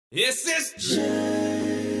This is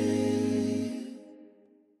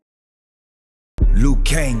Liu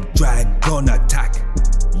Kang, dragon attack.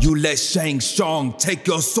 You let Shang Tsung take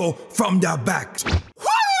your soul from the back.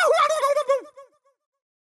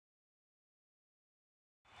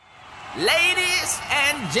 Ladies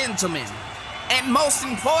and gentlemen, and most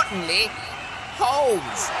importantly,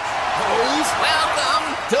 hoes.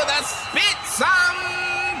 Welcome to the Spit Some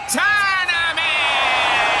Tournament!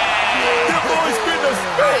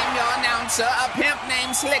 I'm your announcer, a pimp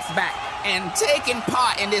named Slickback, and taking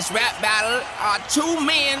part in this rap battle are two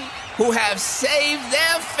men who have saved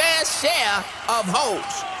their fair share of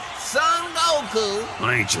hoes. Son Goku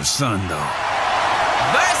I ain't your son, though.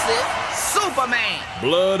 versus Superman.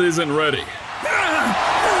 Blood isn't ready.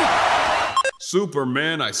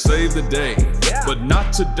 Superman, I saved the day. But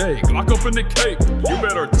not today. Lock up in the cape. You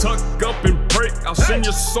better tuck up and break. I'll send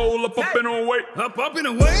your soul up and away. Up and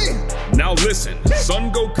away? Now listen,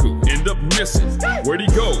 Son Goku end up missing. Where'd he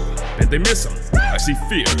go? Bet they miss him. I see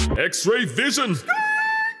fear. X-ray vision.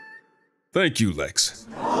 Thank you, Lex.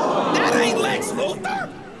 That ain't Lex Luthor.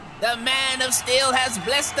 The Man of Steel has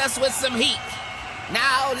blessed us with some heat.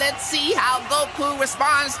 Now let's see how Goku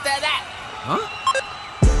responds to that. Huh?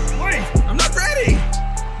 Wait, I'm not ready.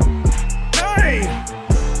 Hey!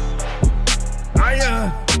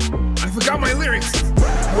 I forgot my lyrics.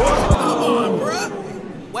 Whoa, come on,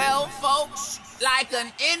 bruh. Well, folks, like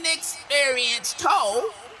an inexperienced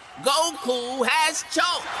toe, Goku has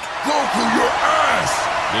choked. Goku, your ass!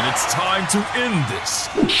 Then it's time to end this.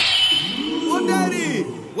 What, Daddy?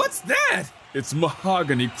 What's that? It's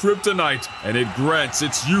mahogany kryptonite, and it grants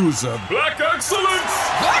its user black excellence!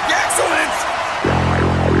 Black excellence!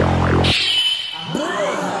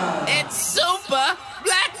 It's Super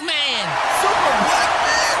Black Man. Super Black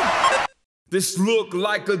Man? This look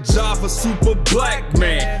like a job for super black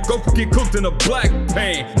man. Goku get cooked in a black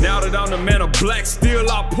pan. Now that I'm the man of black steel,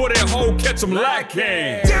 I'll put that hoe, catch him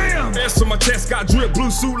lacking. Damn! Ass on my chest got drip,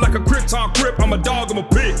 blue suit like a Krypton grip. I'm a dog, I'm a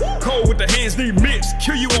pig. Cold with the hands, need mitts.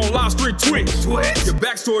 Kill you on live stream Twitch. Your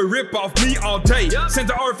backstory rip off me all day. Sent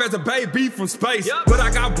to Earth as a baby from space. But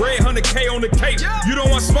I got bread, 100K on the cape. You don't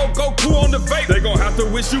want smoke, Goku on the vape. They gon' have to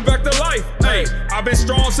wish you back to life. Hey, I've been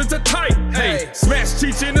strong since the tight. Hey, smash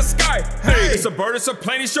Cheech in the sky. Hey, it's a bird, it's a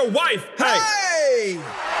plane, it's your wife. Hey! Where?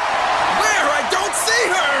 I don't see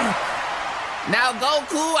her! Now,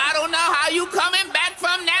 Goku, I don't know how you coming back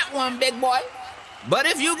from that one, big boy. But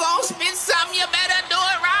if you gon' spit something, you better do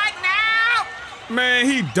it right now. Man,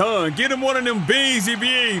 he done. Get him one of them beans he be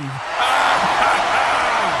eating.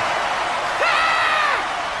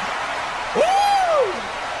 Woo!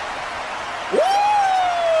 Woo!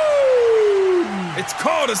 It's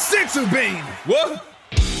called a senzu bean. What?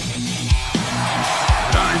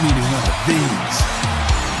 I needed one of these.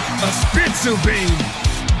 A spitzu bean.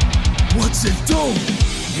 What's it do?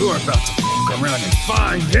 You're about to fuck around and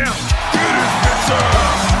find out. Get his bitch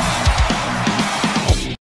ass!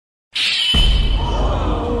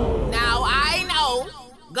 Now, I know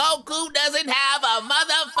Goku doesn't have a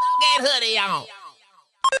motherfucking hoodie on.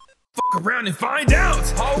 Fuck around and find out.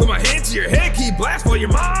 Put my hand to your head, keep blast while your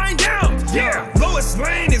mind out. Yeah, Lois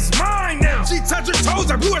Lane is mine now. She touched her toes,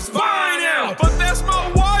 I blew her spine out. But that's my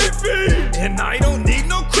wifey! And I don't need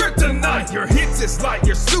no kryptonite. Your hits is like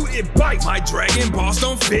your suit, it bites. My Dragon Balls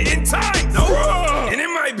don't fit in tight. No, and it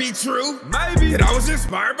might be true. Maybe. That I was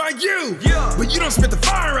inspired by you. Yeah. But you don't spit the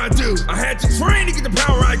fire I do. I had to train to get the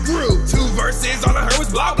power I grew. 2 verses, all I heard was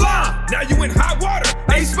blah blah. Now you in hot water,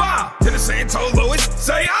 hey spa. Then the sand told Lois,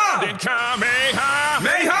 say ah. Then Kamehameha!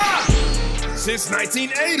 Mayha! Since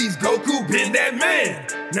 1980s, Goku been that man.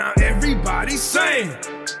 Now everybody's saying,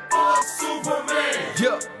 Fuck Superman!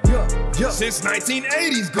 yeah. Since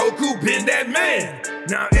 1980s, Goku been that man.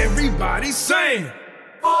 Now everybody's saying,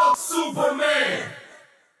 Fuck Superman!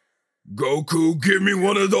 Goku, give me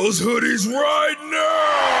one of those hoodies right now!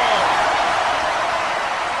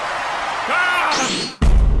 Ah!